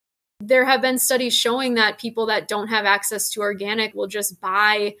there have been studies showing that people that don't have access to organic will just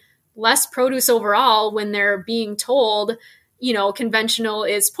buy less produce overall when they're being told, conventional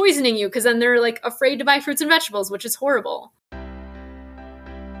is poisoning you, because then they're like afraid to buy fruits and vegetables, which is horrible.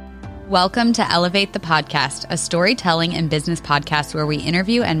 Welcome to Elevate the Podcast, a storytelling and business podcast where we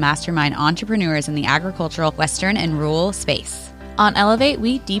interview and mastermind entrepreneurs in the agricultural, Western, and rural space. On Elevate,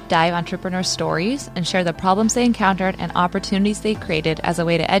 we deep dive entrepreneur stories and share the problems they encountered and opportunities they created as a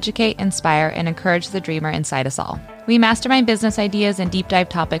way to educate, inspire, and encourage the dreamer inside us all. We mastermind business ideas and deep dive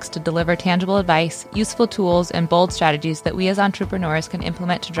topics to deliver tangible advice, useful tools, and bold strategies that we as entrepreneurs can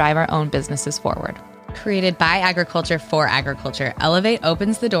implement to drive our own businesses forward. Created by agriculture for agriculture, Elevate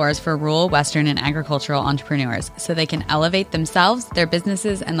opens the doors for rural, Western, and agricultural entrepreneurs so they can elevate themselves, their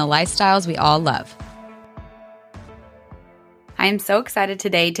businesses, and the lifestyles we all love. I am so excited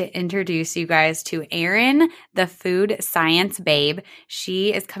today to introduce you guys to Erin, the Food Science Babe.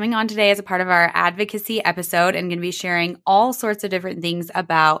 She is coming on today as a part of our advocacy episode and going to be sharing all sorts of different things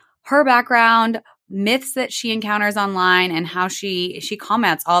about her background, myths that she encounters online, and how she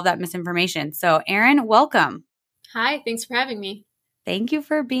combats all of that misinformation. So Erin, welcome. Hi, thanks for having me. Thank you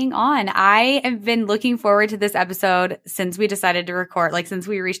for being on. I have been looking forward to this episode since we decided to record, since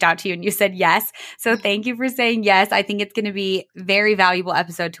we reached out to you and you said yes. So thank you for saying yes. I think it's going to be a very valuable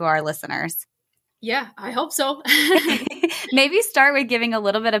episode to our listeners. Yeah, I hope so. Maybe start with giving a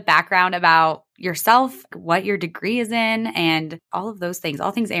little bit of background about yourself, what your degree is in, and all of those things,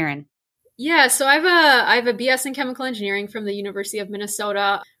 all things Erin. Yeah, so I have a BS in chemical engineering from the University of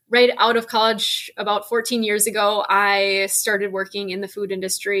Minnesota. Right out of college, about 14 years ago, I started working in the food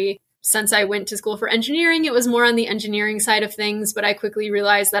industry. Since I went to school for engineering, it was more on the engineering side of things, but I quickly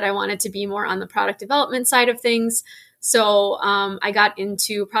realized that I wanted to be more on the product development side of things. So I got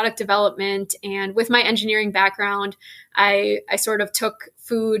into product development, and with my engineering background, I sort of took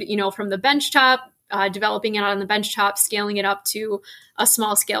food, from the benchtop, developing it on the benchtop, scaling it up to a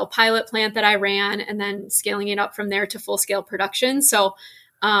small scale pilot plant that I ran, and then scaling it up from there to full scale production. So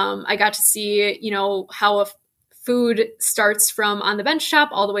I got to see, how a food starts from on the benchtop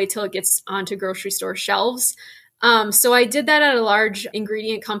all the way till it gets onto grocery store shelves. So I did that at a large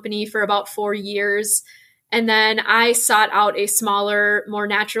ingredient company for about 4 years. And then I sought out a smaller, more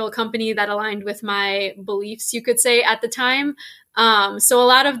natural company that aligned with my beliefs, you could say, at the time. So a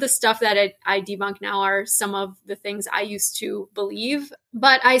lot of the stuff that I debunk now are some of the things I used to believe.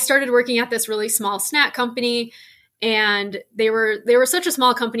 But I started working at this really small snack company, and they were such a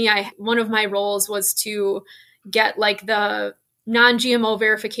small company. One of my roles was to get the non-GMO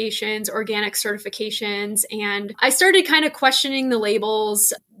verifications, organic certifications. And I started kind of questioning the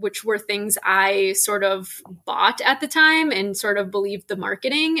labels, which were things I sort of bought at the time and sort of believed the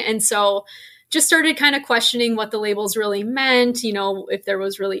marketing. And so just started kind of questioning what the labels really meant, if there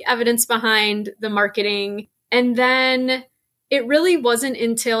was really evidence behind the marketing. And then it really wasn't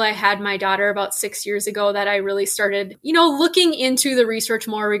until I had my daughter about 6 years ago that I really started, looking into the research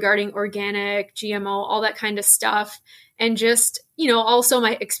more regarding organic, GMO, all that kind of stuff. And just, also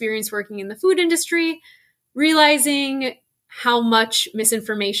my experience working in the food industry, realizing how much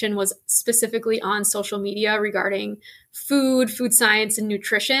misinformation was specifically on social media regarding food science, and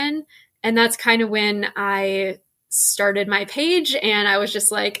nutrition. And that's kind of when I started my page, and I was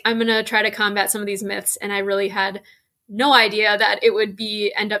just like, I'm going to try to combat some of these myths. And I really had no idea that it would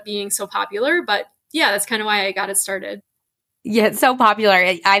end up being so popular. But yeah, that's kind of why I got it started. Yeah, it's so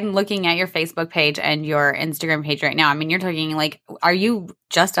popular. I'm looking at your Facebook page and your Instagram page right now. I mean, you're talking are you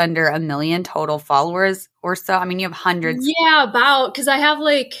just under 1 million total followers or so? I mean, you have hundreds. Yeah, about, because I have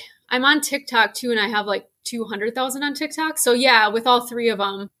I'm on TikTok too, and I have 200,000 on TikTok. So yeah, with all three of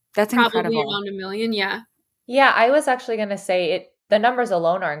them, that's probably incredible. around 1 million. Yeah. Yeah, I was actually going to say the numbers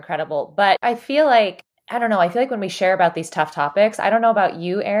alone are incredible, but I feel I don't know. I feel when we share about these tough topics, I don't know about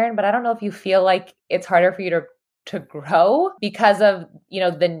you, Erin, but I don't know if you feel like it's harder for you to grow because of,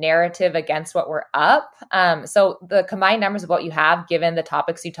 the narrative against what we're up. So the combined numbers of what you have, given the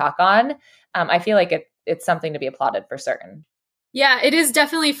topics you talk on, I feel like it's something to be applauded for certain. Yeah, it is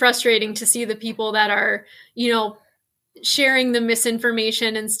definitely frustrating to see the people that are, sharing the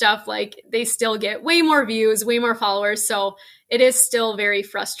misinformation and stuff. They still get way more views, way more followers. So it is still very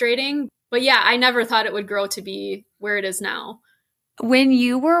frustrating. But yeah, I never thought it would grow to be where it is now. When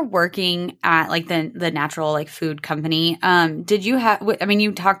you were working at the natural food company, did you have,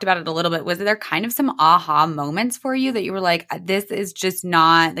 you talked about it a little bit. Was there kind of some aha moments for you that you were like, this is just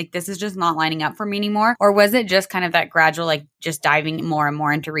not lining up for me anymore? Or was it just kind of that gradual, just diving more and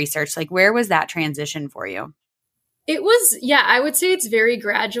more into research? Where was that transition for you? It was, I would say it's very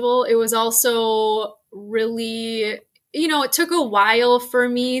gradual. It was also really it took a while for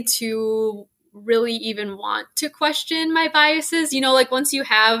me to really even want to question my biases. Like once you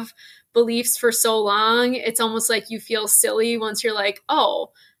have beliefs for so long, it's almost like you feel silly once you're like,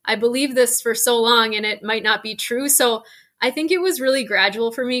 oh, I believe this for so long and it might not be true. So I think it was really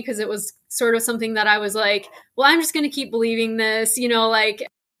gradual for me because it was sort of something that I was like, well, I'm just going to keep believing this,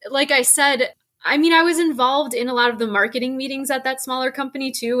 like I said, I mean, I was involved in a lot of the marketing meetings at that smaller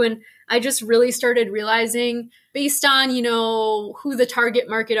company too. And I just really started realizing based on, who the target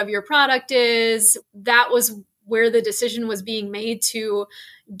market of your product is, that was where the decision was being made to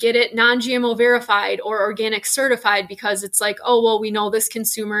get it non-GMO verified or organic certified, because it's like, oh, well, we know this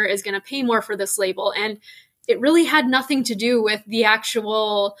consumer is going to pay more for this label. And it really had nothing to do with the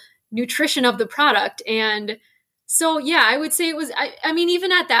actual nutrition of the product. And so, yeah, I would say it was, I mean,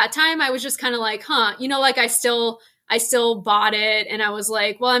 even at that time, I was just kind of like, like I still bought it and I was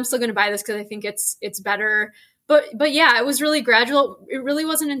like, well, I'm still going to buy this because I think it's better. But yeah, it was really gradual. It really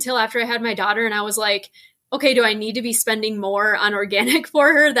wasn't until after I had my daughter and I was like, okay, do I need to be spending more on organic for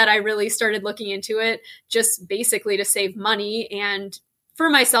her, that I really started looking into it, just basically to save money and for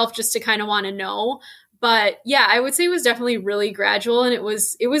myself, just to kind of want to know. But yeah, I would say it was definitely really gradual, and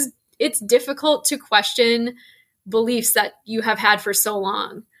it's difficult to question beliefs that you have had for so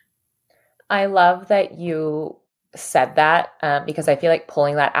long. I love that you said that because I feel like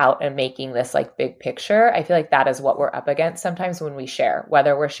pulling that out and making this like big picture, I feel like that is what we're up against sometimes when we share,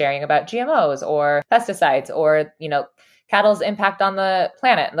 whether we're sharing about GMOs or pesticides or, cattle's impact on the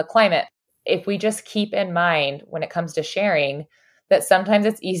planet and the climate. If we just keep in mind when it comes to sharing that sometimes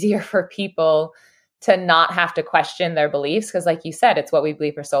it's easier for people to not have to question their beliefs because, like you said, it's what we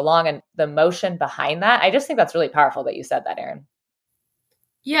believe for so long, and the emotion behind that. I just think that's really powerful that you said that, Erin.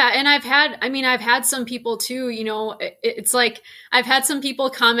 Yeah. And I've had some people too, it's like I've had some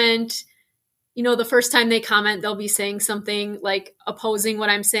people comment, the first time they comment, they'll be saying something like opposing what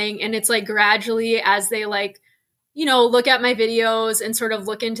I'm saying. And it's like gradually as they like, look at my videos and sort of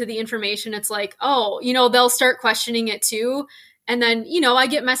look into the information, it's like, oh, they'll start questioning it too. And then, I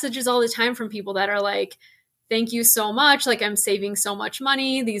get messages all the time from people that are like, thank you so much. Like, I'm saving so much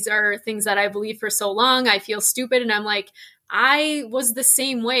money. These are things that I believe for so long. I feel stupid. And I'm like, I was the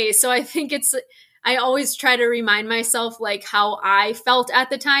same way. So I think I always try to remind myself like how I felt at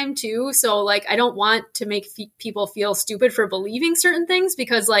the time too. So like, I don't want to make people feel stupid for believing certain things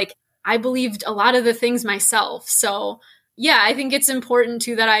because like I believed a lot of the things myself. So yeah, I think it's important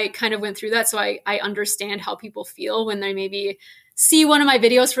too that I kind of went through that. So I understand how people feel when they maybe see one of my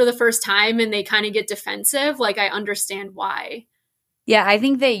videos for the first time and they kind of get defensive. Like I understand why. Yeah, I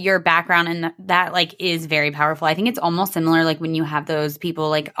think that your background and that like is very powerful. I think it's almost similar like when you have those people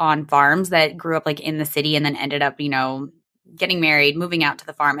like on farms that grew up like in the city and then ended up, getting married, moving out to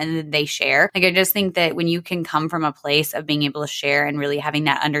the farm, and then they share. Like, I just think that when you can come from a place of being able to share and really having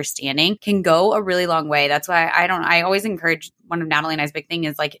that understanding can go a really long way. That's why I always encourage, one of Natalie and I's big thing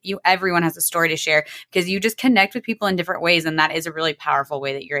is like everyone has a story to share because you just connect with people in different ways. And that is a really powerful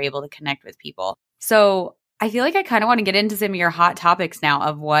way that you're able to connect with people. So I feel like I kind of want to get into some of your hot topics now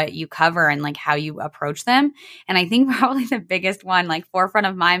of what you cover and like how you approach them. And I think probably the biggest one, like forefront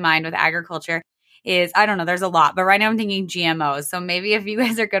of my mind with agriculture is, I don't know, there's a lot, but right now I'm thinking GMOs. So maybe if you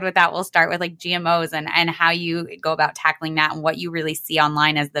guys are good with that, we'll start with like GMOs and how you go about tackling that and what you really see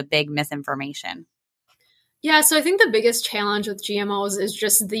online as the big misinformation. Yeah, so I think the biggest challenge with GMOs is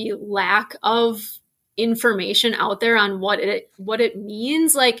just the lack of information out there on what it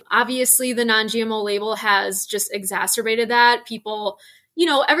means. Like obviously the non-GMO label has just exacerbated that. People,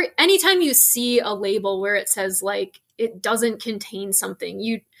 anytime you see a label where it says like it doesn't contain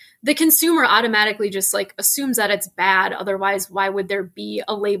something, the consumer automatically just like assumes that it's bad. Otherwise, why would there be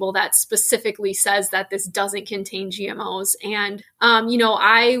a label that specifically says that this doesn't contain GMOs? And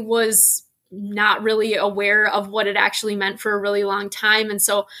I was not really aware of what it actually meant for a really long time. And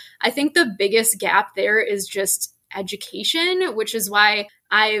so I think the biggest gap there is just education, which is why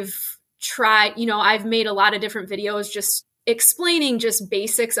I've tried, I've made a lot of different videos just explaining just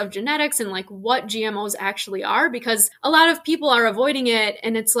basics of genetics and like what GMOs actually are, because a lot of people are avoiding it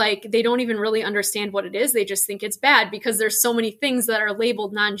and it's like they don't even really understand what it is. They just think it's bad because there's so many things that are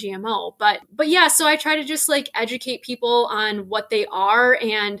labeled non-GMO. But yeah, so I try to just like educate people on what they are.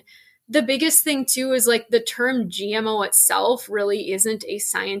 And the biggest thing too is like the term GMO itself really isn't a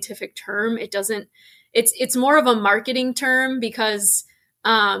scientific term. It's more of a marketing term because,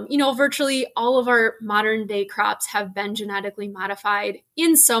 virtually all of our modern day crops have been genetically modified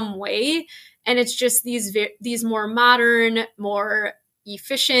in some way. And it's just these more modern, more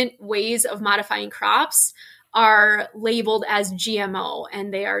efficient ways of modifying crops are labeled as GMO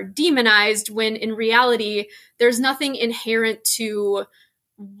and they are demonized, when in reality, there's nothing inherent to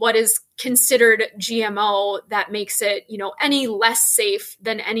what is considered GMO that makes it, any less safe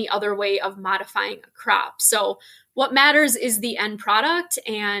than any other way of modifying a crop. So what matters is the end product,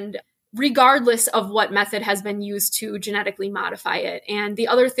 and regardless of what method has been used to genetically modify it. And the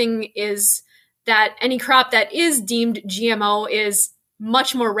other thing is that any crop that is deemed GMO is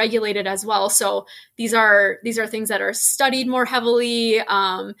much more regulated as well. So these are things that are studied more heavily.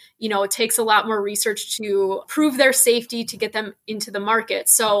 It takes a lot more research to prove their safety to get them into the market.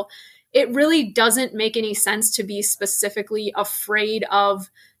 So it really doesn't make any sense to be specifically afraid of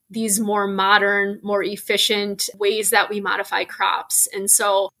these more modern, more efficient ways that we modify crops. And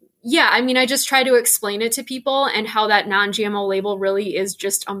so, I just try to explain it to people, and how that non-GMO label really is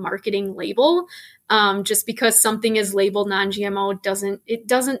just a marketing label. Just because something is labeled non-GMO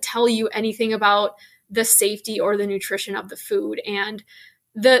doesn't tell you anything about the safety or the nutrition of the food. And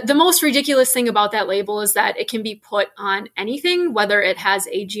the most ridiculous thing about that label is that it can be put on anything, whether it has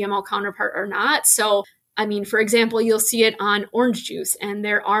a GMO counterpart or not. So, for example, you'll see it on orange juice, and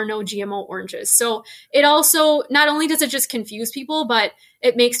there are no GMO oranges. So it also, not only does it just confuse people, but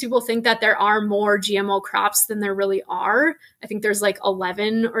it makes people think that there are more GMO crops than there really are. I think there's like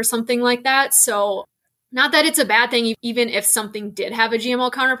 11 or something like that. So not that it's a bad thing, even if something did have a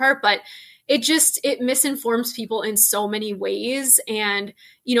GMO counterpart, but it misinforms people in so many ways. And,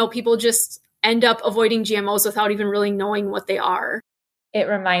 people just end up avoiding GMOs without even really knowing what they are. It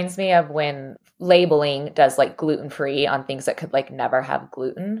reminds me of when labeling does like gluten-free on things that could like never have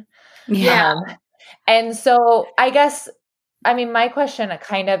gluten. Yeah. And so I guess, my question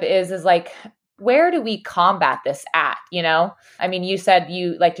kind of is like, where do we combat this at, you said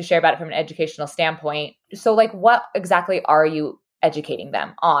you like to share about it from an educational standpoint. So like, what exactly are you educating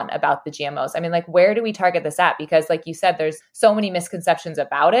them on about the GMOs? Where do we target this at? Because like you said, there's so many misconceptions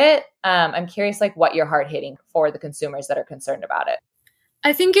about it. I'm curious, like what you're hard hitting for the consumers that are concerned about it.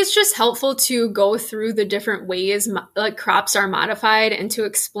 I think it's just helpful to go through the different ways like crops are modified, and to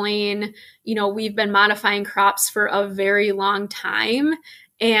explain, we've been modifying crops for a very long time.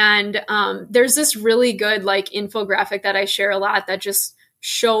 And there's this really good like infographic that I share a lot that just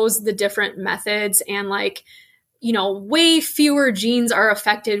shows the different methods, and like, way fewer genes are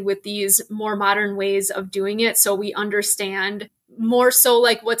affected with these more modern ways of doing it. So we understand more so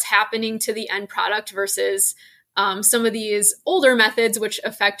like what's happening to the end product versus some of these older methods, which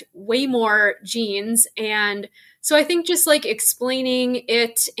affect way more genes. And so I think just like explaining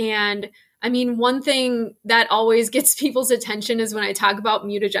it, and one thing that always gets people's attention is when I talk about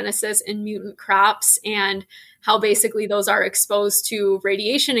mutagenesis in mutant crops, and how basically those are exposed to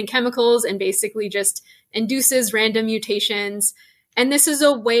radiation and chemicals and basically just induces random mutations. And this is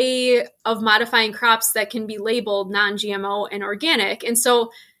a way of modifying crops that can be labeled non-GMO and organic. And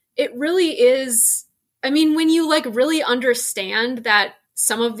so it really is, when you like really understand that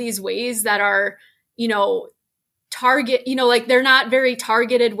some of these ways that are, target, like they're not very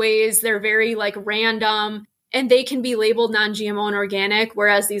targeted ways, they're very like random, and they can be labeled non-GMO and organic,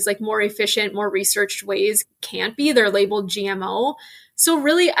 whereas these like more efficient, more researched ways can't be, they're labeled GMO. So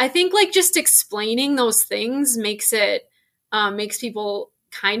really, I think like just explaining those things makes people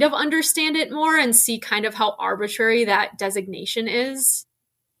kind of understand it more and see kind of how arbitrary that designation is.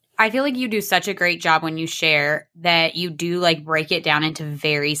 I feel like you do such a great job when you share that you do like break it down into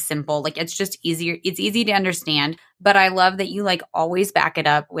very simple, like it's just easier. It's easy to understand, but I love that you like always back it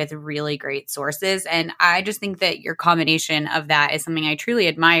up with really great sources. And I just think that your combination of that is something I truly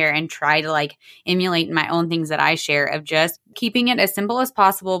admire and try to like emulate in my own things that I share, of just keeping it as simple as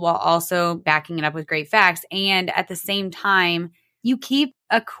possible while also backing it up with great facts. And at the same time, you keep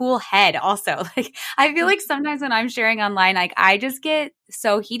a cool head also. Like, I feel like sometimes when I'm sharing online, like I just get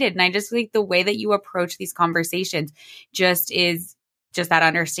so heated, and I just like the way that you approach these conversations just is just that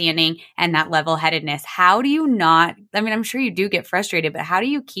understanding and that level-headedness. How do you not, I'm sure you do get frustrated, but how do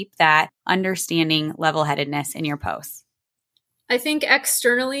you keep that understanding level-headedness in your posts? I think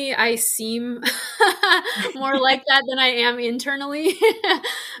externally I seem more like that than I am internally,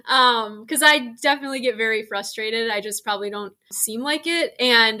 because I definitely get very frustrated. I just probably don't seem like it.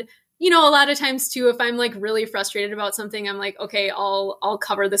 And, a lot of times too, if I'm like really frustrated about something, I'm like, okay, I'll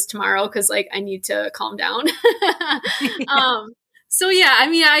cover this tomorrow, because like I need to calm down. So yeah,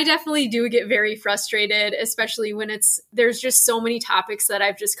 I definitely do get very frustrated, especially when there's just so many topics that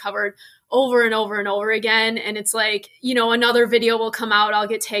I've just covered over and over and over again. And it's like, another video will come out, I'll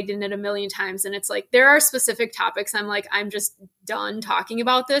get tagged in it a million times. And it's like, there are specific topics I'm like, I'm just done talking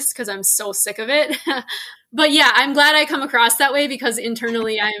about this because I'm so sick of it. But yeah, I'm glad I come across that way because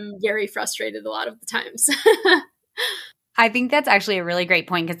internally I am very frustrated a lot of the times. I think that's actually a really great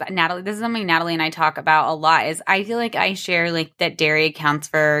point because Natalie, this is something Natalie and I talk about a lot is I feel like I share like that dairy accounts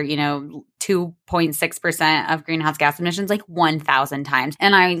for, 2.6% of greenhouse gas emissions like 1,000 times.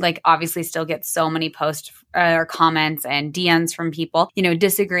 And I like obviously still get so many posts or comments and DMs from people,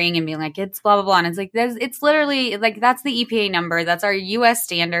 disagreeing and being like, it's blah, blah, blah. And it's like, it's literally like, that's the EPA number. That's our US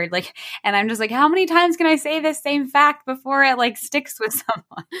standard. Like, and I'm just like, how many times can I say this same fact before it like sticks with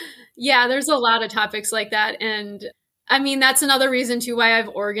someone? Yeah, there's a lot of topics like that. And I mean, that's another reason too why I've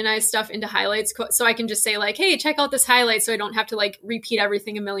organized stuff into highlights so I can just say like, hey, check out this highlight so I don't have to like repeat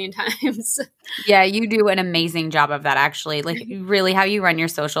everything a million times. Yeah, you do an amazing job of that actually. Like really how you run your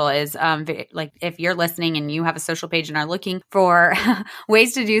social is like if you're listening and you have a social page and are looking for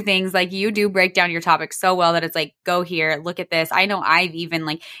ways to do things, like you do break down your topic so well that it's like, go here, look at this. I know I've even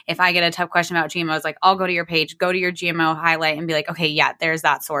like, if I get a tough question about GMOs, like I'll go to your page, go to your GMO highlight and be like, okay, yeah, there's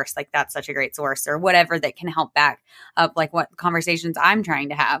that source. Like that's such a great source or whatever that can help back up like what conversations I'm trying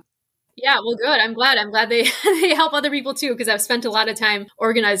to have. Yeah, well, good. I'm glad they help other people too, because I've spent a lot of time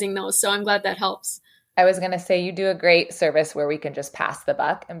organizing those. So I'm glad that helps. I was going to say you do a great service where we can just pass the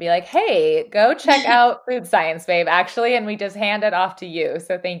buck and be like, hey, go check out FoodScienceBabe, actually. And we just hand it off to you.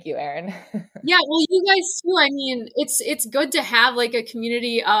 So thank you, Erin. Yeah, well, you guys too. I mean, it's good to have like a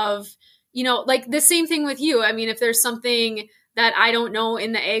community of, like the same thing with you. I mean, if there's something that I don't know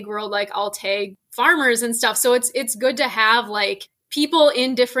in the egg world, like I'll tag farmers and stuff. So it's good to have like people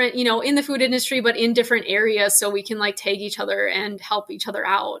in different, in the food industry, but in different areas so we can like tag each other and help each other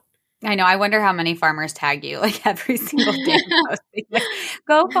out. I know. I wonder how many farmers tag you like every single day. Like,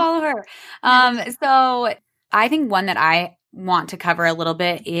 go follow her. So I think one that I want to cover a little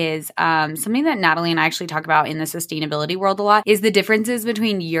bit is something that Natalie and I actually talk about in the sustainability world a lot is the differences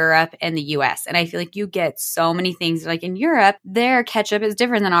between Europe and the US. And I feel like you get so many things like in Europe, their ketchup is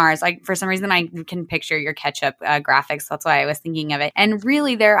different than ours. Like for some reason, I can picture your ketchup graphics. That's why I was thinking of it. And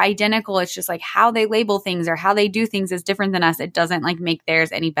really they're identical. It's just like how they label things or how they do things is different than us. It doesn't like make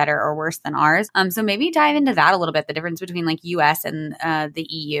theirs any better or worse than ours. So maybe dive into that a little bit, the difference between like US and the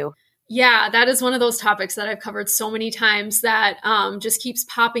EU. Yeah, that is one of those topics that I've covered so many times that just keeps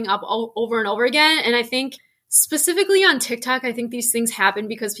popping up over and over again. And I think specifically on TikTok, I think these things happen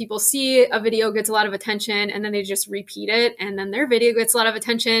because people see a video gets a lot of attention and then they just repeat it and then their video gets a lot of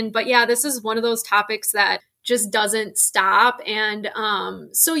attention. But yeah, this is one of those topics that just doesn't stop. And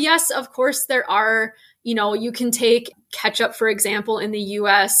so yes, of course, there are, you can take ketchup, for example, in the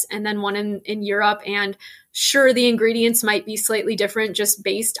US and then one in Europe. And sure, the ingredients might be slightly different just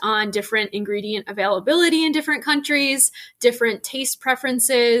based on different ingredient availability in different countries, different taste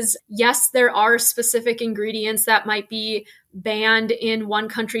preferences. Yes, there are specific ingredients that might be banned in one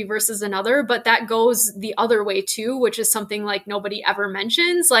country versus another, but that goes the other way too, which is something like nobody ever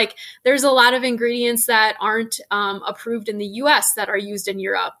mentions. Like there's a lot of ingredients that aren't approved in the US that are used in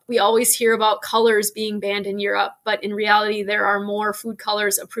Europe. We always hear about colors being banned in Europe, but in reality, there are more food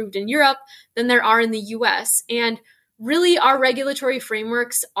colors approved in Europe than there are in the US. And really, our regulatory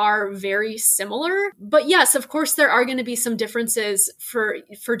frameworks are very similar. But yes, of course, there are going to be some differences for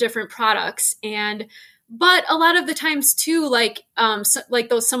different products. But a lot of the times too, like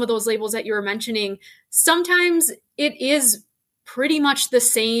some of those labels that you were mentioning, sometimes it is pretty much the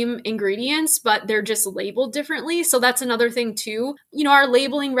same ingredients, but they're just labeled differently. So that's another thing too. Our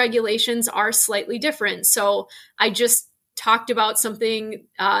labeling regulations are slightly different. So I just talked about something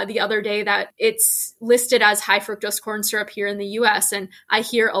the other day that it's listed as high fructose corn syrup here in the US. And I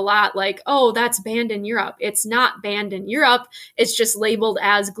hear a lot like, oh, that's banned in Europe. It's not banned in Europe. It's just labeled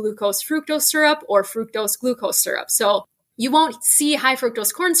as glucose fructose syrup or fructose glucose syrup. So you won't see high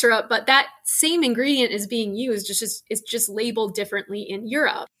fructose corn syrup, but that same ingredient is being used. It's just labeled differently in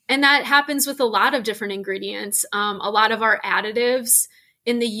Europe. And that happens with a lot of different ingredients. A lot of our additives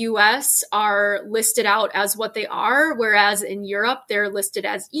in the US are listed out as what they are, whereas in Europe, they're listed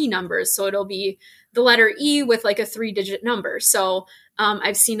as E numbers. So it'll be the letter E with like a 3-digit number. So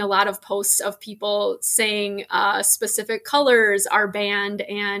I've seen a lot of posts of people saying specific colors are banned.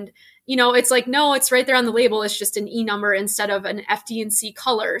 And, it's like, no, it's right there on the label. It's just an E number instead of an FD&C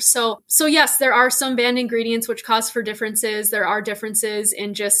color. So yes, there are some banned ingredients which cause for differences. There are differences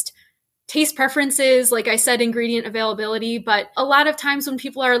in just taste preferences, like I said, ingredient availability. But a lot of times when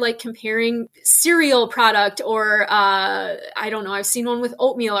people are like comparing cereal product or I don't know, I've seen one with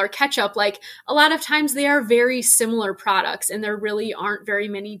oatmeal or ketchup, like a lot of times they are very similar products and there really aren't very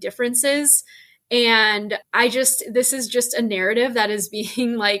many differences. And this is just a narrative that is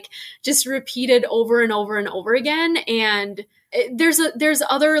being like just repeated over and over and over again. And there's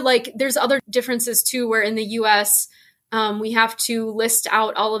other differences too, where in the US, we have to list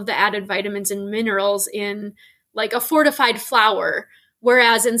out all of the added vitamins and minerals in like a fortified flour.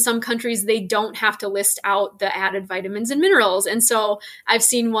 Whereas in some countries, they don't have to list out the added vitamins and minerals. And so I've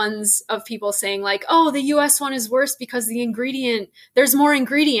seen ones of people saying like, oh, the US one is worse because there's more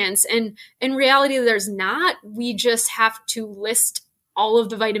ingredients. And in reality, there's not. We just have to list all of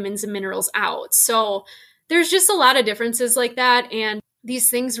the vitamins and minerals out. So there's just a lot of differences like that. And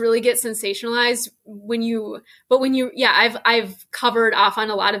these things really get sensationalized I've covered off on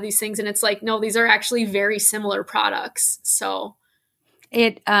a lot of these things, and it's like, no, these are actually very similar products. So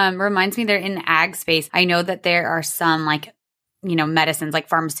it reminds me, they're in the ag space. I know that there are some like, medicines like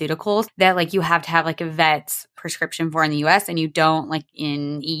pharmaceuticals that like you have to have like a vet's prescription for in the US and you don't like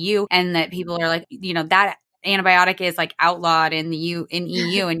in EU, and that people are like, that antibiotic is like outlawed in EU and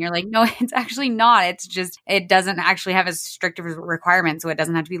you're like, no, it's actually not. It's just, it doesn't actually have as strict of requirements, so it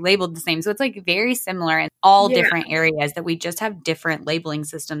doesn't have to be labeled the same. So it's like very similar in all different areas, that we just have different labeling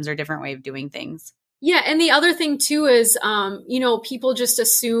systems or different way of doing things. Yeah. And the other thing too is, people just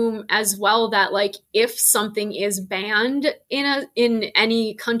assume as well that like if something is banned in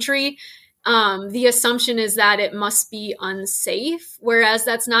any country, the assumption is that it must be unsafe, whereas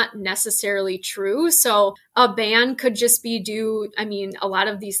that's not necessarily true. So a ban could just be a lot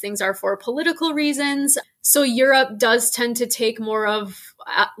of these things are for political reasons. So Europe does tend to take more of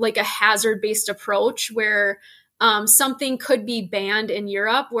like a hazard-based approach where something could be banned in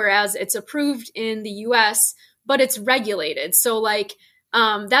Europe, whereas it's approved in the US, but it's regulated. So like,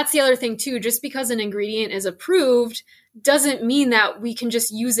 that's the other thing too. Just because an ingredient is approved doesn't mean that we can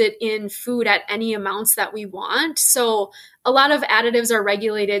just use it in food at any amounts that we want. So a lot of additives are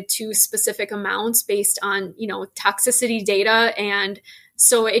regulated to specific amounts based on, toxicity data. And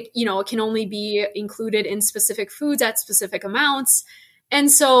so it can only be included in specific foods at specific amounts. And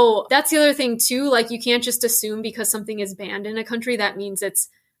so that's the other thing too. Like, you can't just assume because something is banned in a country, that means it's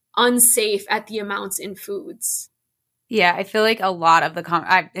unsafe at the amounts in foods. Yeah, I feel like a lot of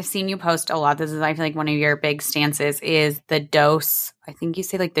I've seen you post a lot. This is, I feel like, one of your big stances is the dose. I think you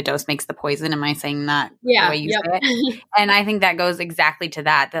say like the dose makes the poison. Am I saying that the way you say it? And I think that goes exactly to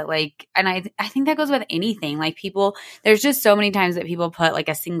that like, and I think that goes with anything. Like people, there's just so many times that people put like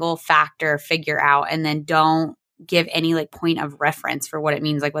a single factor figure out and then don't give any like point of reference for what it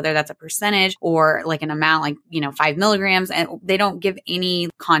means, like whether that's a percentage or like an amount, like 5 milligrams, and they don't give any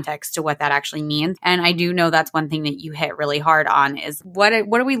context to what that actually means. And I do know that's one thing that you hit really hard on is what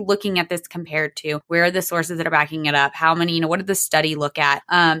are we looking at this compared to? Where are the sources that are backing it up? How many, what did the study look at?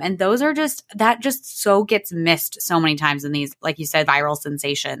 And those are that just so gets missed so many times in these, like you said, viral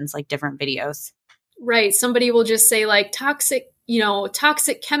sensations, like different videos. Right. Somebody will just say like toxic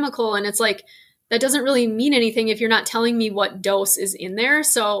chemical, and it's like, that doesn't really mean anything if you're not telling me what dose is in there.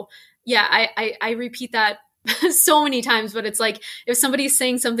 So yeah, I repeat that so many times, but it's like, if somebody's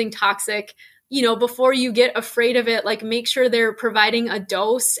saying something toxic, before you get afraid of it, like make sure they're providing a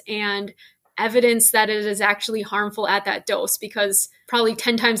dose and evidence that it is actually harmful at that dose, because probably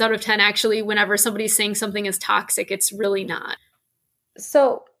 10 times out of 10, actually, whenever somebody's saying something is toxic, it's really not.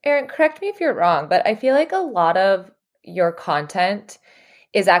 So Erin, correct me if you're wrong, but I feel like a lot of your content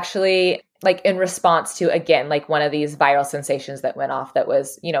is actually like in response to, again, like one of these viral sensations that went off that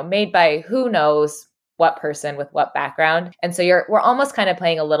was, made by who knows what person with what background. And so we're almost kind of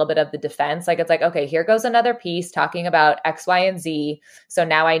playing a little bit of the defense. Like, it's like, okay, here goes another piece talking about X, Y, and Z. So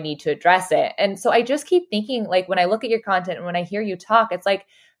now I need to address it. And so I just keep thinking, like, when I look at your content and when I hear you talk, it's like,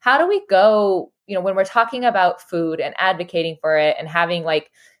 how do we go, when we're talking about food and advocating for it and having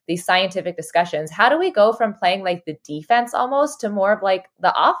like these scientific discussions, how do we go from playing like the defense almost to more of like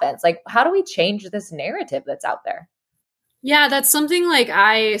the offense? Like, how do we change this narrative that's out there? Yeah, that's something like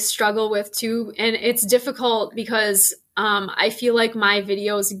I struggle with too. And it's difficult because I feel like my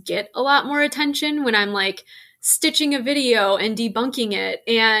videos get a lot more attention when I'm like stitching a video and debunking it.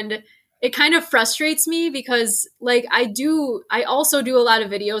 And it kind of frustrates me because like I also do a lot of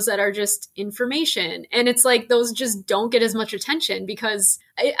videos that are just information. And it's like, those just don't get as much attention because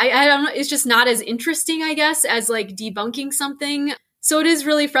I don't know, it's just not as interesting, I guess, as like debunking something. So it is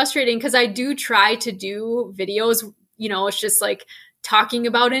really frustrating because I do try to do videos, it's just like talking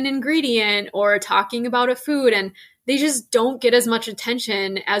about an ingredient or talking about a food, and they just don't get as much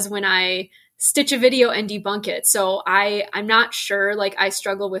attention as when I stitch a video and debunk it. So I'm not sure, like I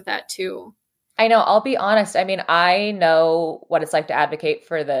struggle with that too. I know, I'll be honest. I mean, I know what it's like to advocate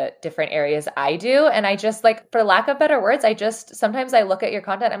for the different areas I do. And I just like, for lack of better words, sometimes I look at your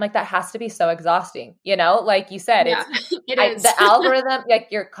content, I'm like, that has to be so exhausting. Like you said, yeah, it is. The algorithm, like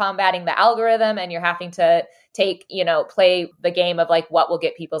you're combating the algorithm and you're having to play the game of like what will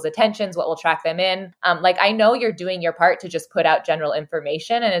get people's attentions, what will track them in. Like I know you're doing your part to just put out general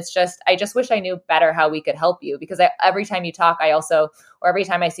information, and I just wish I knew better how we could help you, because every time you talk, or every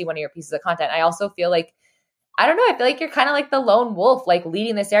time I see one of your pieces of content, I also feel like, I don't know, I feel like you're kind of like the lone wolf, like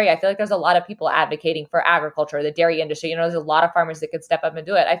leading this area. I feel like there's a lot of people advocating for agriculture, the dairy industry. There's a lot of farmers that could step up and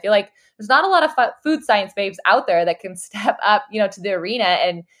do it. I feel like there's not a lot of food science babes out there that can step up, to the arena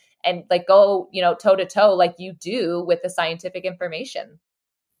and like go, toe to toe like you do with the scientific information.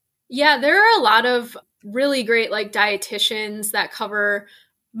 Yeah, there are a lot of really great like dietitians that cover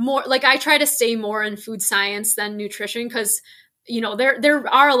more. Like I try to stay more in food science than nutrition because, there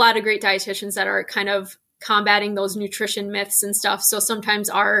are a lot of great dietitians that are kind of combating those nutrition myths and stuff. So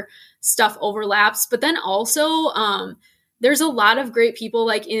sometimes our stuff overlaps, but then also there's a lot of great people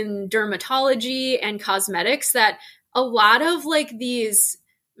like in dermatology and cosmetics that a lot of like these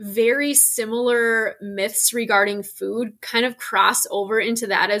very similar myths regarding food kind of cross over into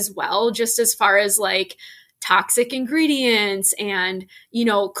that as well, just as far as like toxic ingredients and,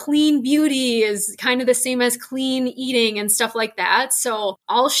 clean beauty is kind of the same as clean eating and stuff like that. So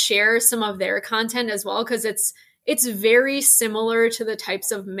I'll share some of their content as well, because it's very similar to the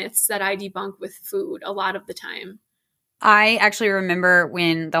types of myths that I debunk with food a lot of the time. I actually remember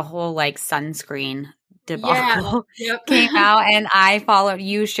when the whole like sunscreen debacle Yep. came out, and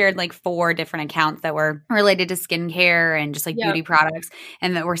you shared like 4 different accounts that were related to skincare and just like beauty products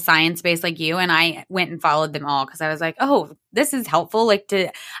and that were science-based like you. And I went and followed them all because I was like, oh, this is helpful.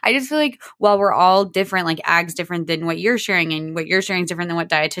 I just feel like, well, we're all different, like ag's different than what you're sharing, and what you're sharing is different than what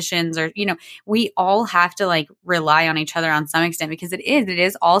dietitians are, we all have to like rely on each other on some extent, because it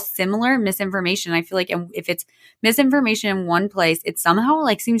is all similar misinformation. I feel like if it's misinformation in one place, it somehow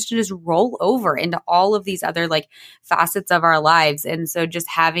like seems to just roll over into all of these other like facets of our lives. And so just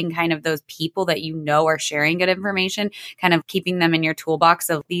having kind of those people that are sharing good information, kind of keeping them in your toolbox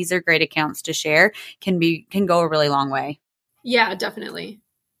of these are great accounts to share can go a really long way. Yeah, definitely.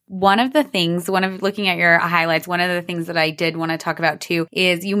 One of looking at your highlights, one of the things that I did want to talk about too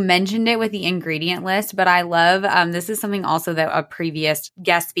is you mentioned it with the ingredient list, but I love, this is something also that a previous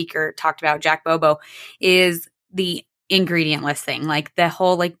guest speaker talked about, Jack Bobo, is the ingredient list thing. Like the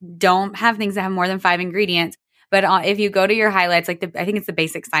whole, like, don't have things that have more than 5 ingredients. But if you go to your highlights, like I think it's the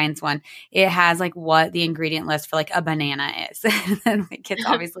basic science one, it has like what the ingredient list for like a banana is. And like it's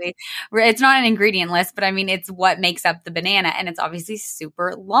obviously, it's not an ingredient list, but I mean, it's what makes up the banana, and it's obviously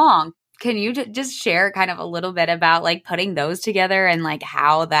super long. Can you just share kind of a little bit about like putting those together and like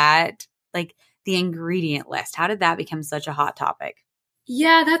how that, like the ingredient list, how did that become such a hot topic?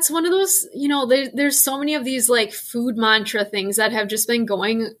 Yeah, that's one of those, there's so many of these like food mantra things that have just been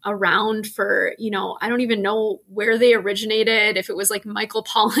going around for, I don't even know where they originated. If it was like Michael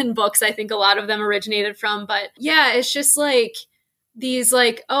Pollan books, I think a lot of them originated from. But yeah, it's just like these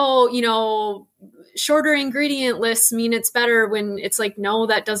like, shorter ingredient lists mean it's better, when it's like, no,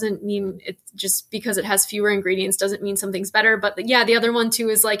 that doesn't mean it. Just because it has fewer ingredients doesn't mean something's better. But yeah, the other one too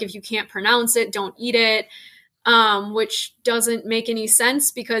is like, if you can't pronounce it, don't eat it. Which doesn't make any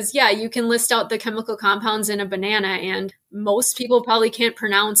sense because, yeah, you can list out the chemical compounds in a banana and most people probably can't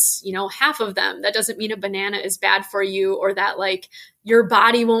pronounce, half of them. That doesn't mean a banana is bad for you, or that like your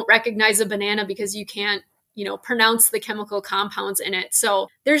body won't recognize a banana because you can't, pronounce the chemical compounds in it. So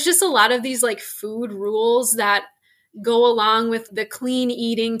there's just a lot of these like food rules that go along with the clean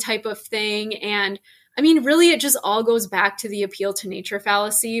eating type of thing. And I mean, really, it just all goes back to the appeal to nature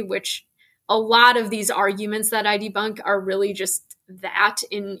fallacy, which a lot of these arguments that I debunk are really just that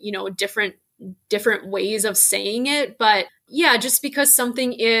in, different ways of saying it. But yeah, just because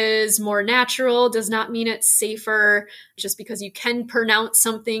something is more natural does not mean it's safer. Just because you can pronounce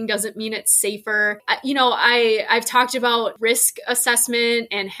something doesn't mean it's safer. I've talked about risk assessment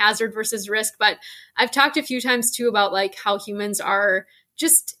and hazard versus risk, but I've talked a few times too about like how humans are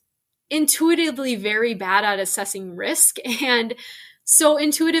just intuitively very bad at assessing risk. And so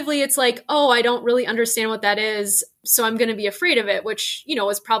intuitively, it's like, oh, I don't really understand what that is, so I'm going to be afraid of it, which,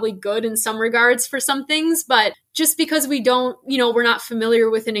 is probably good in some regards for some things. But just because we don't, we're not familiar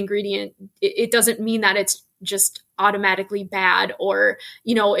with an ingredient, it doesn't mean that it's just automatically bad. Or,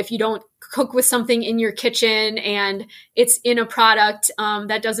 if you don't cook with something in your kitchen and it's in a product,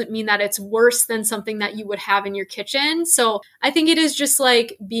 that doesn't mean that it's worse than something that you would have in your kitchen. So I think it is just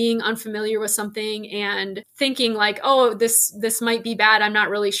like being unfamiliar with something and thinking like, oh, this might be bad. I'm not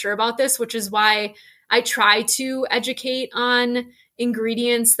really sure about this, which is why I try to educate on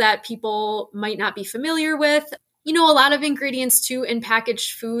ingredients that people might not be familiar with. A lot of ingredients too in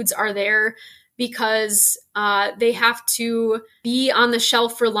packaged foods are there because they have to be on the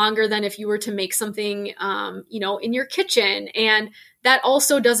shelf for longer than if you were to make something, in your kitchen. And that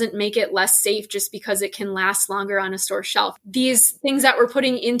also doesn't make it less safe just because it can last longer on a store shelf. These things that we're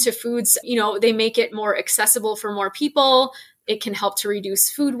putting into foods, they make it more accessible for more people. It can help to reduce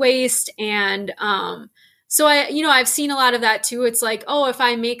food waste. And so I've seen a lot of that too. It's like, oh, if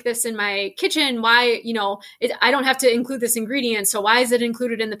I make this in my kitchen, why, I don't have to include this ingredient. So why is it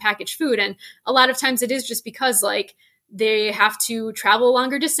included in the packaged food? And a lot of times it is just because like they have to travel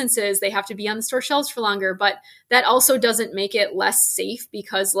longer distances. They have to be on the store shelves for longer, but that also doesn't make it less safe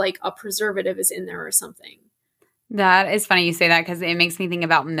because like a preservative is in there or something. That is funny you say that because it makes me think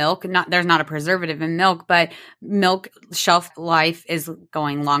about milk. There's not a preservative in milk, but milk shelf life is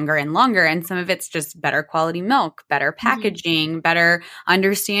going longer and longer. And some of it's just better quality milk, better packaging, better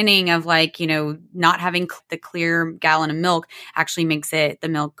understanding of like, not having the clear gallon of milk actually makes the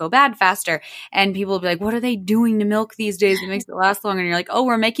milk go bad faster. And people will be like, what are they doing to milk these days? It makes it last longer. And you're like, oh,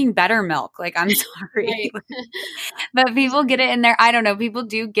 we're making better milk. Like, I'm sorry. Right. But people get it in their, I don't know, people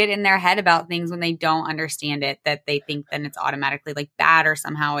do get in their head about things when they don't understand it, that they think then it's automatically like bad or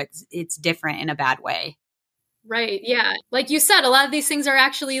somehow it's different in a bad way. Right. Yeah. Like you said, a lot of these things are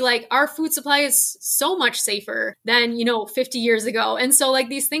actually like our food supply is so much safer than, 50 years ago. And so like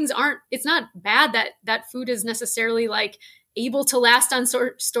these things it's not bad that food is necessarily like able to last on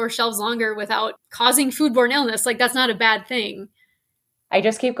store shelves longer without causing foodborne illness. Like that's not a bad thing. I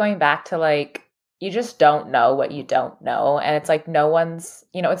just keep going back to like, you just don't know what you don't know. And it's like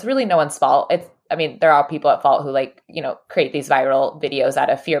it's really no one's fault. There are people at fault who like, create these viral videos out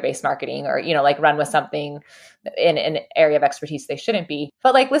of fear-based marketing or, like run with something in an area of expertise they shouldn't be.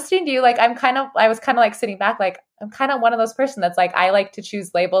 But like listening to you, like I was kind of like sitting back, like I'm kind of one of those person that's like, I like to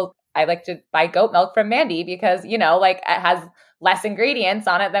choose labels. I like to buy goat milk from Mandy because, like it has less ingredients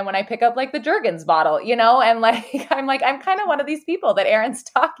on it than when I pick up like the Jergens bottle, and like, I'm kind of one of these people that Erin's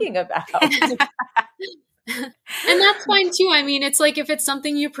talking about. And that's fine too. I mean, it's like if it's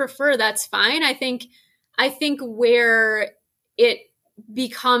something you prefer, that's fine. I think where it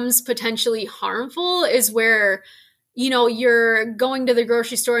becomes potentially harmful is where, you're going to the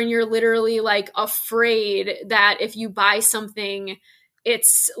grocery store and you're literally like afraid that if you buy something,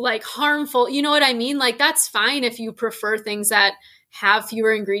 it's like harmful. You know what I mean? Like that's fine if you prefer things that have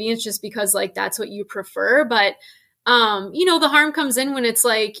fewer ingredients just because like that's what you prefer. But the harm comes in when it's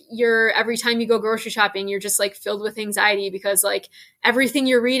like every time you go grocery shopping, you're just like filled with anxiety because like everything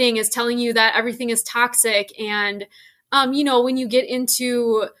you're reading is telling you that everything is toxic. And, when you get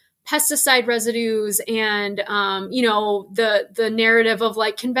into pesticide residues and, the narrative of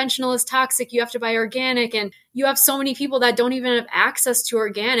like conventional is toxic, you have to buy organic. And you have so many people that don't even have access to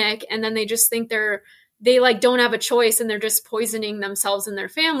organic. And then they just think they like don't have a choice and they're just poisoning themselves and their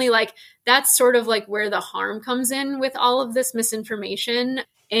family. Like that's sort of like where the harm comes in with all of this misinformation.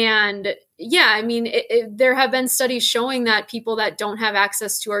 And yeah, I mean, there have been studies showing that people that don't have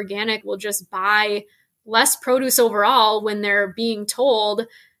access to organic will just buy less produce overall when they're being told,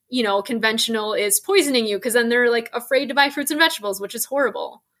 conventional is poisoning you, because then they're like afraid to buy fruits and vegetables, which is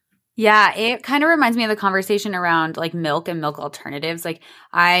horrible. Yeah, it kind of reminds me of the conversation around like milk and milk alternatives. Like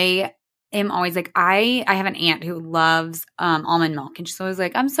I am always like, I have an aunt who loves almond milk, and she's always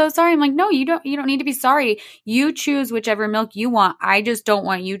like, I'm so sorry. I'm like, no, you don't need to be sorry. You choose whichever milk you want. I just don't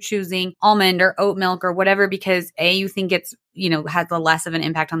want you choosing almond or oat milk or whatever because A, you think it's, has a less of an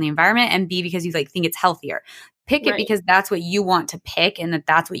impact on the environment, and B, because you like think it's healthier. Pick it because that's what you want to pick and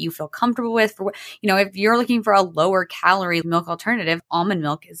that's what you feel comfortable with. For if you're looking for a lower calorie milk alternative, almond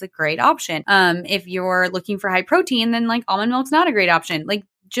milk is a great option. If you're looking for high protein, then like almond milk's not a great option. Like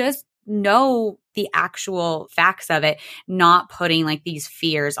just know the actual facts of it, not putting like these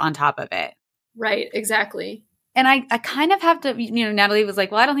fears on top of it. Right, exactly. And I kind of have to, Natalie was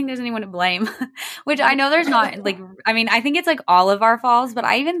like, well, I don't think there's anyone to blame, which I know there's not. Like, I mean, I think it's like all of our faults, but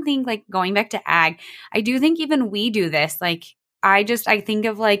I even think like going back to ag, I do think even we do this. Like, I think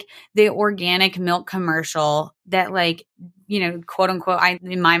of like the organic milk commercial that like, quote unquote,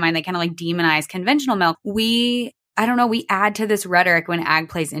 in my mind, they kind of like demonize conventional milk. I don't know, we add to this rhetoric when ag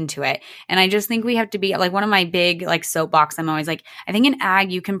plays into it. And I just think we have to be like one of my big like soapbox. I'm always like, I think in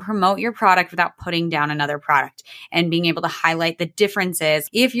ag, you can promote your product without putting down another product and being able to highlight the differences.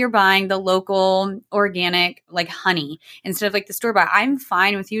 If you're buying the local organic like honey instead of like the store bought, I'm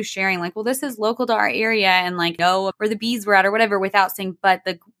fine with you sharing like, well, this is local to our area and like know where the bees were at or whatever without saying, but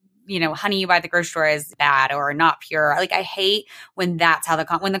the honey you buy at the grocery store is bad or not pure. Like, I hate when that's how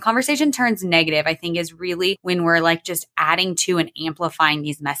when the conversation turns negative, I think is really when we're like just adding to and amplifying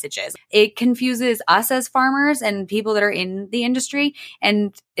these messages. It confuses us as farmers and people that are in the industry.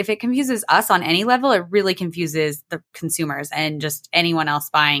 And if it confuses us on any level, it really confuses the consumers and just anyone else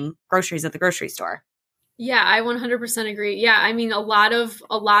buying groceries at the grocery store. Yeah, I 100% agree. Yeah, I mean, a lot of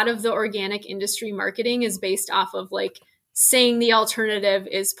the organic industry marketing is based off of like saying the alternative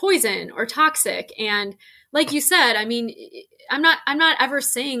is poison or toxic. And like you said, I mean, I'm not ever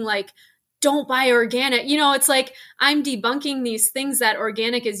saying like don't buy organic. It's like I'm debunking these things that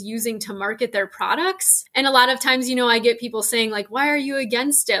organic is using to market their products. And a lot of times, I get people saying like, why are you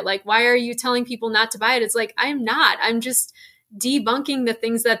against it? Like, why are you telling people not to buy it? It's like, I'm not. I'm just debunking the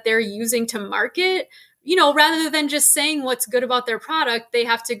things that they're using to market. Rather than just saying what's good about their product, they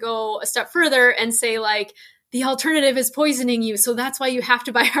have to go a step further and say like, the alternative is poisoning you. So that's why you have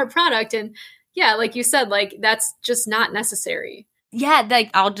to buy our product. And yeah, like you said, like that's just not necessary. Yeah, like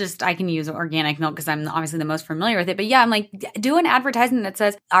I can use organic milk because I'm obviously the most familiar with it. But yeah, I'm like, do an advertisement that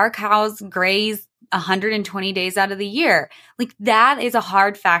says our cows graze 120 days out of the year. Like that is a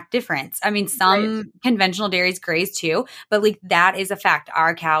hard fact difference. I mean, some conventional dairies graze too, but like that is a fact.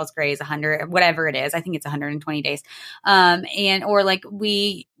 Our cows graze 100, whatever it is. I think it's 120 days. Or like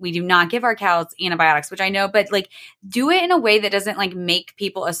we do not give our cows antibiotics, which I know, but like do it in a way that doesn't like make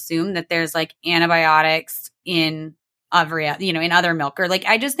people assume that there's like antibiotics in in other milk, or like,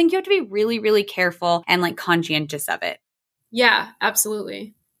 I just think you have to be really, really careful and like conscientious of it. Yeah,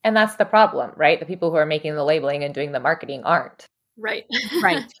 absolutely. And that's the problem, right? The people who are making the labeling and doing the marketing aren't. Right.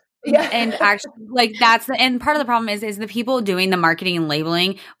 Right. Yeah. And actually, like and part of the problem is the people doing the marketing and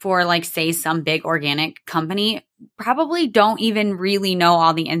labeling for like, say, some big organic company probably don't even really know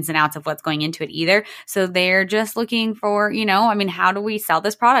all the ins and outs of what's going into it either. So they're just looking for, how do we sell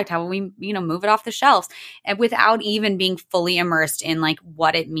this product? How will we, move it off the shelves, and without even being fully immersed in like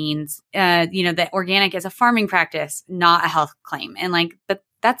what it means, that organic is a farming practice, not a health claim. And like,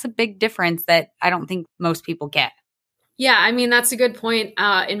 that's a big difference that I don't think most people get. Yeah, I mean, that's a good point.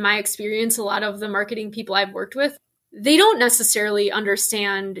 In my experience, a lot of the marketing people I've worked with, they don't necessarily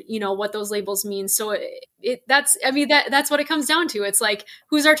understand, what those labels mean. So that's what it comes down to. It's like,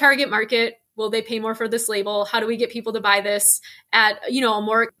 who's our target market? Will they pay more for this label? How do we get people to buy this at, a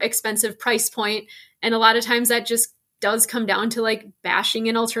more expensive price point? And a lot of times that just does come down to like bashing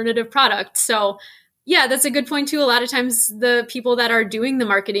an alternative product. So yeah, that's a good point too. A lot of times the people that are doing the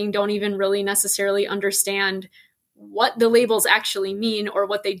marketing don't even really necessarily understand what the labels actually mean or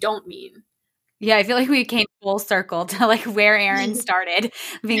what they don't mean. Yeah, I feel like we came full circle to like where Erin started,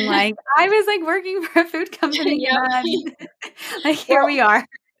 being like, I was like working for a food company. Like here we are.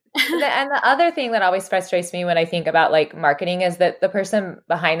 And the other thing that always frustrates me when I think about like marketing is that the person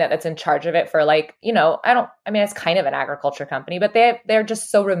behind that's in charge of it for like, it's kind of an agriculture company, but they're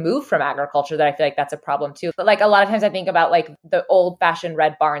just so removed from agriculture that I feel like that's a problem too. But like a lot of times I think about like the old fashioned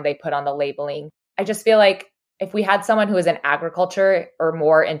red barn they put on the labeling. I just feel like if we had someone who is in agriculture or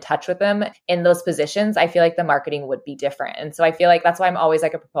more in touch with them in those positions, I feel like the marketing would be different. And so I feel like that's why I'm always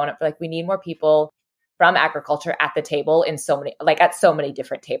like a proponent for like, we need more people from agriculture at the table at so many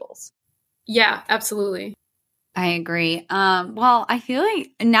different tables. Yeah, absolutely. I agree. Well, I feel like,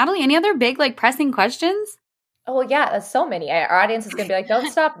 Natalie, any other big like pressing questions? Oh, well, yeah, that's so many. Our audience is going to be like,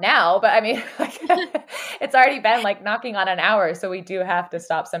 don't stop now. But I mean, like, it's already been like knocking on an hour. So we do have to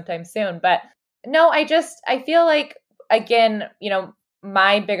stop sometime soon. But no, I feel like, again,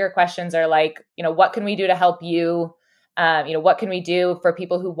 my bigger questions are like, what can we do to help you? What can we do for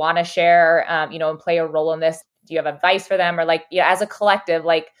people who want to share, and play a role in this? Do you have advice for them? Or like, as a collective,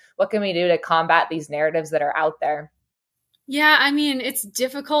 like, what can we do to combat these narratives that are out there? Yeah, I mean, it's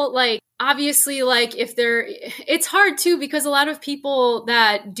difficult. Like, obviously, like it's hard too, because a lot of people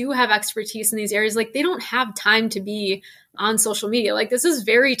that do have expertise in these areas, like they don't have time to be on social media. Like this is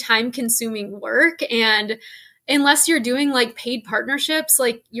very time consuming work. And unless you're doing like paid partnerships,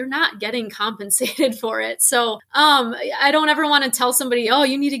 like you're not getting compensated for it. So I don't ever want to tell somebody, oh,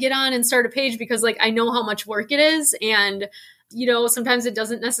 you need to get on and start a page, because like I know how much work it is. And, sometimes it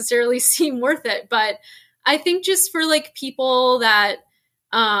doesn't necessarily seem worth it. But I think just for like people that,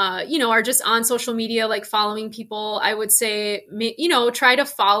 are just on social media, like following people, I would say, try to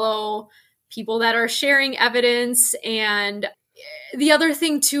follow people that are sharing evidence. And the other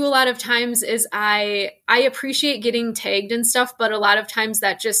thing too, a lot of times is I appreciate getting tagged and stuff, but a lot of times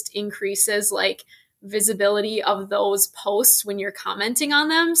that just increases like visibility of those posts when you're commenting on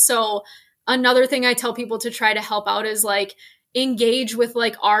them. So another thing I tell people to try to help out is like engage with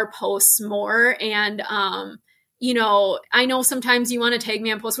like our posts more, and I know sometimes you want to tag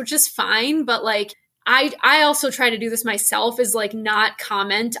me on posts, which is fine, but like, I also try to do this myself, is like not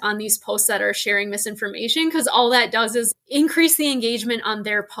comment on these posts that are sharing misinformation, because all that does is increase the engagement on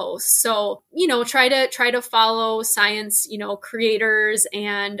their posts. So, try to follow science, creators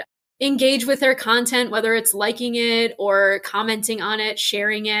and engage with their content, whether it's liking it or commenting on it,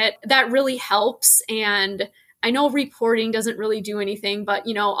 sharing it. That really helps. And I know reporting doesn't really do anything, but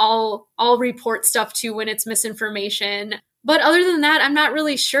I'll report stuff too when it's misinformation. But other than that, I'm not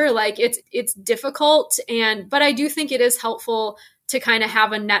really sure. Like it's difficult, but I do think it is helpful to kind of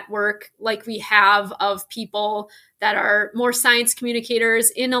have a network like we have of people that are more science communicators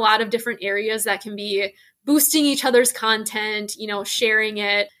in a lot of different areas that can be boosting each other's content, sharing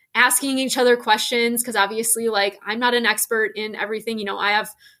it, asking each other questions. Because obviously, like, I'm not an expert in everything. I have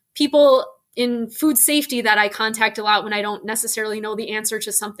people in food safety that I contact a lot when I don't necessarily know the answer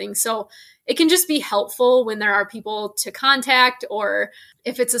to something. So it can just be helpful when there are people to contact, or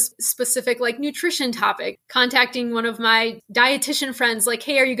if it's a specific like nutrition topic, contacting one of my dietitian friends, like,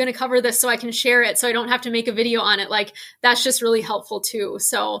 hey, are you going to cover this so I can share it so I don't have to make a video on it? Like, that's just really helpful too.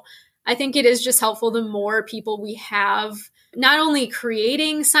 So I think it is just helpful the more people we have, not only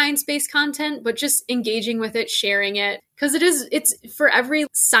creating science-based content, but just engaging with it, sharing it. Because it's for every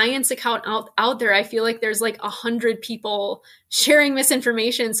science account out there, I feel like there's like 100 people sharing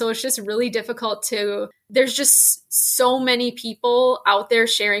misinformation. So it's just really difficult there's just so many people out there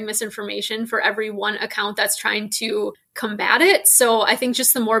sharing misinformation for every one account that's trying to combat it. So I think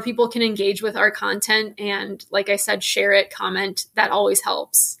just the more people can engage with our content and, like I said, share it, comment, that always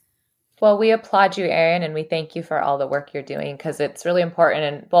helps. Well, we applaud you, Erin, and we thank you for all the work you're doing, because it's really important.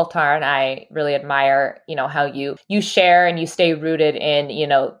 And both Tara and I really admire, how you share and you stay rooted in,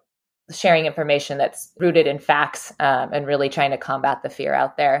 sharing information that's rooted in facts, and really trying to combat the fear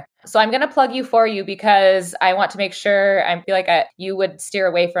out there. So I'm going to plug you because I want to make sure, I feel like you would steer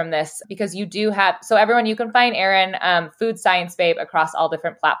away from this, because you do have, so everyone, you can find Erin, FoodScienceBabe, across all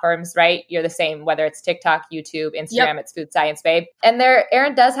different platforms, right? You're the same, whether it's TikTok, YouTube, Instagram, It's FoodScienceBabe. And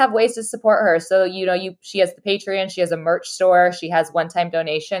Erin does have ways to support her. So, she has the Patreon, she has a merch store, she has one-time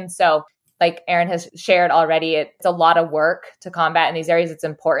donations. So like Erin has shared already, it's a lot of work to combat in these areas. It's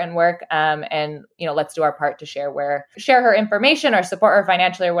important work. And, let's do our part to share her information or support her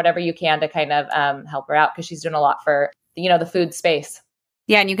financially or whatever you can to kind of help her out, because she's doing a lot for, the food space.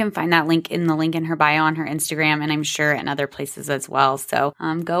 Yeah, and you can find that link in her bio on her Instagram, and I'm sure in other places as well. So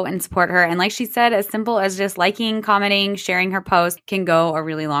go and support her. And like she said, as simple as just liking, commenting, sharing her post can go a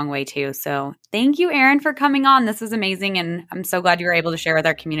really long way too. So thank you, Erin, for coming on. This was amazing, and I'm so glad you were able to share with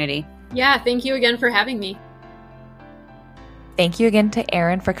our community. Yeah, thank you again for having me. Thank you again to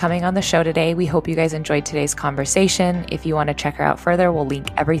Erin for coming on the show today. We hope you guys enjoyed today's conversation. If you want to check her out further, we'll link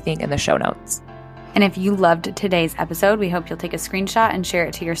everything in the show notes. And if you loved today's episode, we hope you'll take a screenshot and share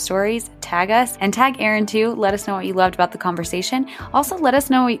it to your stories, tag us, and tag Erin too. Let us know what you loved about the conversation. Also, let us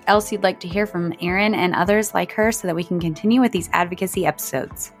know what else you'd like to hear from Erin and others like her so that we can continue with these advocacy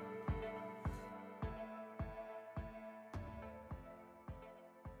episodes.